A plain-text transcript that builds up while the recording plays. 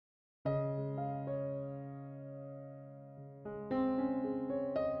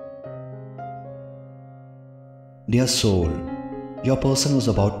Dear soul, your person was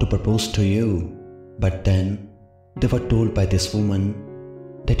about to propose to you, but then they were told by this woman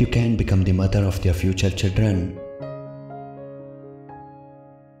that you can't become the mother of their future children.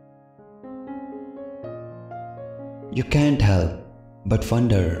 You can't help but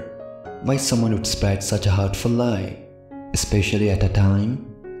wonder why someone would spread such a hurtful lie, especially at a time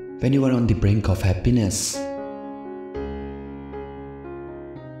when you are on the brink of happiness.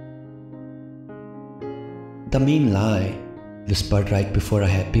 The mean lie, whispered right before a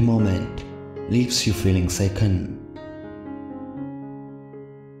happy moment, leaves you feeling second.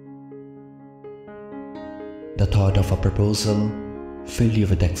 The thought of a proposal filled you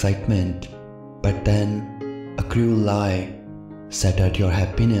with excitement, but then a cruel lie shattered your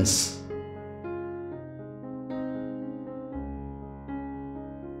happiness.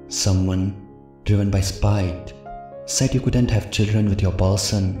 Someone, driven by spite, said you couldn't have children with your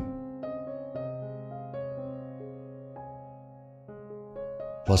person.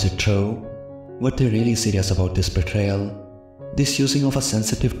 Was it true? Were they really serious about this betrayal? This using of a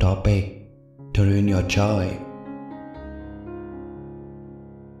sensitive topic to ruin your joy?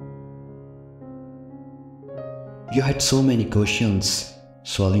 You had so many questions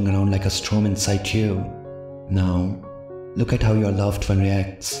swirling around like a storm inside you. Now, look at how your loved one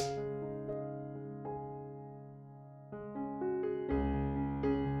reacts.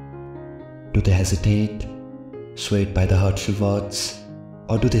 Do they hesitate, swayed by the hurtful words,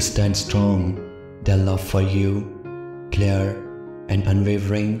 or do they stand strong, their love for you, clear and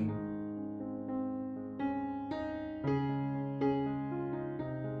unwavering?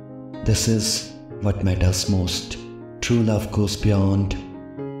 This is what matters most. True love goes beyond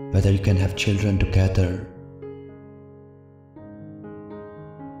whether you can have children together.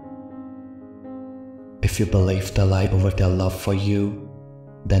 If you believe the lie over their love for you,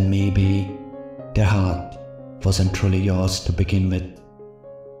 then maybe their heart wasn't truly yours to begin with.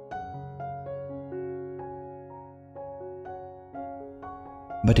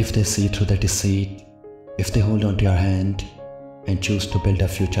 But if they see through the deceit, if they hold on to your hand and choose to build a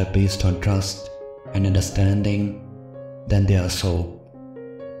future based on trust and understanding, then they are so.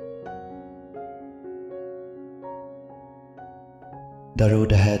 The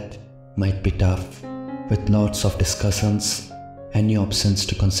road ahead might be tough, with lots of discussions and new options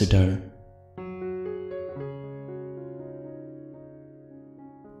to consider.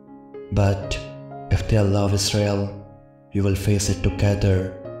 But if their love is real, you will face it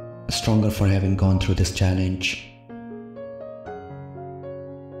together, stronger for having gone through this challenge.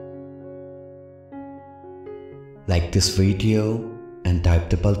 Like this video and type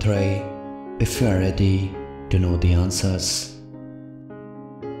 #3 if you are ready to know the answers.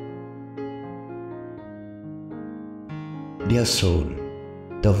 Dear soul,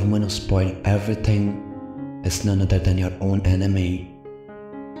 the woman who spoiled everything is none other than your own enemy.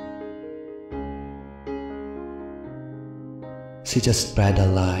 She just spread a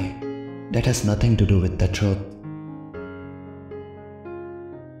lie that has nothing to do with the truth.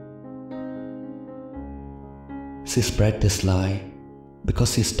 She spread this lie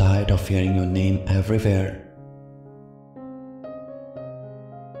because she's tired of hearing your name everywhere.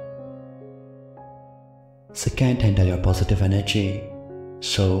 She can't handle your positive energy,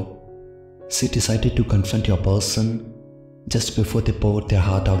 so she decided to confront your person just before they poured their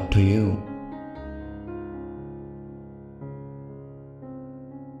heart out to you.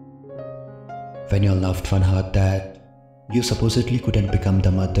 When your loved one heard that you supposedly couldn't become the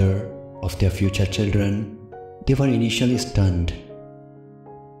mother of their future children, they were initially stunned.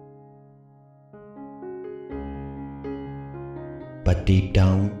 But deep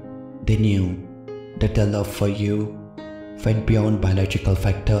down, they knew that their love for you went beyond biological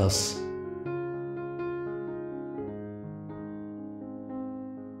factors.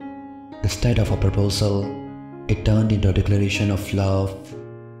 Instead of a proposal, it turned into a declaration of love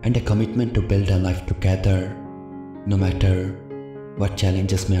and a commitment to build a life together, no matter what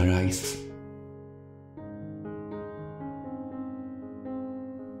challenges may arise.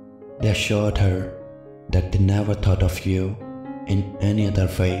 They assured her that they never thought of you in any other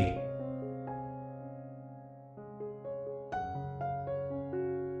way.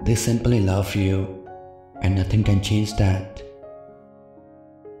 They simply love you, and nothing can change that.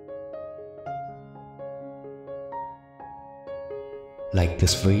 Like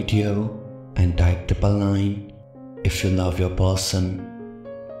this video and type #9 if you love your person.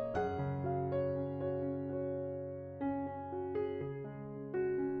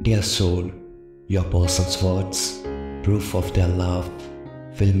 Dear soul, your person's words, proof of their love,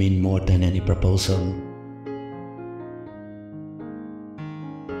 will mean more than any proposal.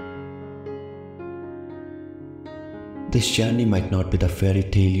 This journey might not be the fairy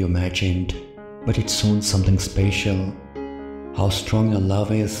tale you imagined, but it's soon something special. How strong your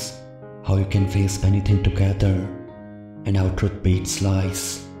love is, how you can face anything together, and how truth beats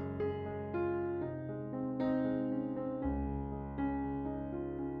lies.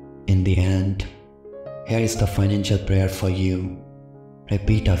 In the end, here is the financial prayer for you.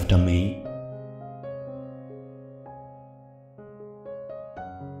 Repeat after me.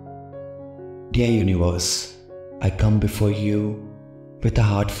 Dear Universe, I come before you with a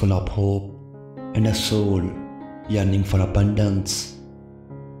heart full of hope and a soul yearning for abundance.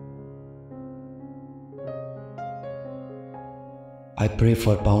 I pray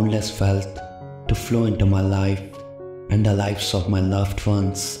for boundless wealth to flow into my life and the lives of my loved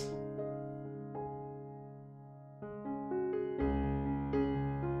ones.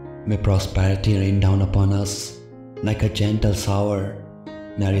 May prosperity rain down upon us like a gentle shower,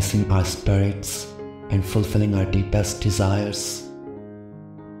 nourishing our spirits and fulfilling our deepest desires.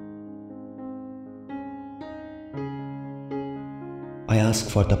 I ask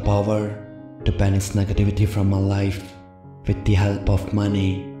for the power to banish negativity from my life with the help of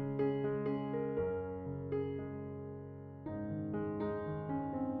money.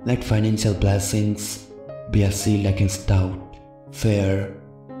 Let financial blessings be a shield against doubt, fear,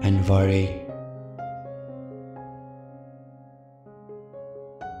 and worry.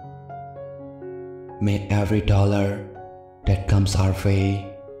 May every dollar that comes our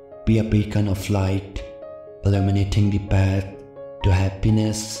way be a beacon of light, illuminating the path to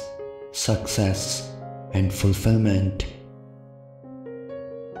happiness, success, and fulfillment.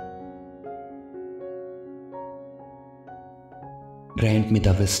 Grant me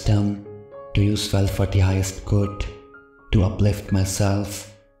the wisdom to use wealth for the highest good, to uplift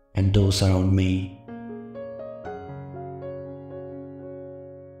myself and those around me.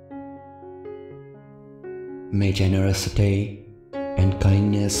 May generosity and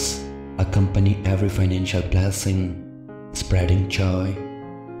kindness accompany every financial blessing, spreading joy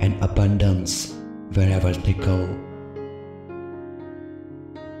and abundance wherever they go.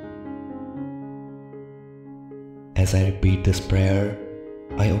 As I repeat this prayer,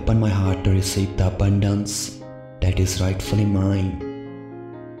 I open my heart to receive the abundance that is rightfully mine.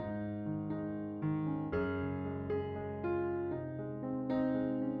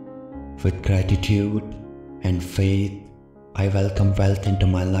 With gratitude and faith, I welcome wealth into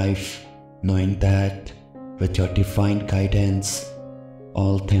my life, knowing that with your divine guidance,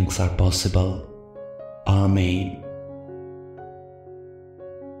 all things are possible. Amen.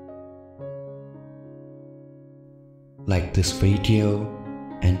 Like this video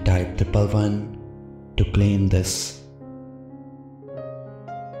and type 111 to claim this.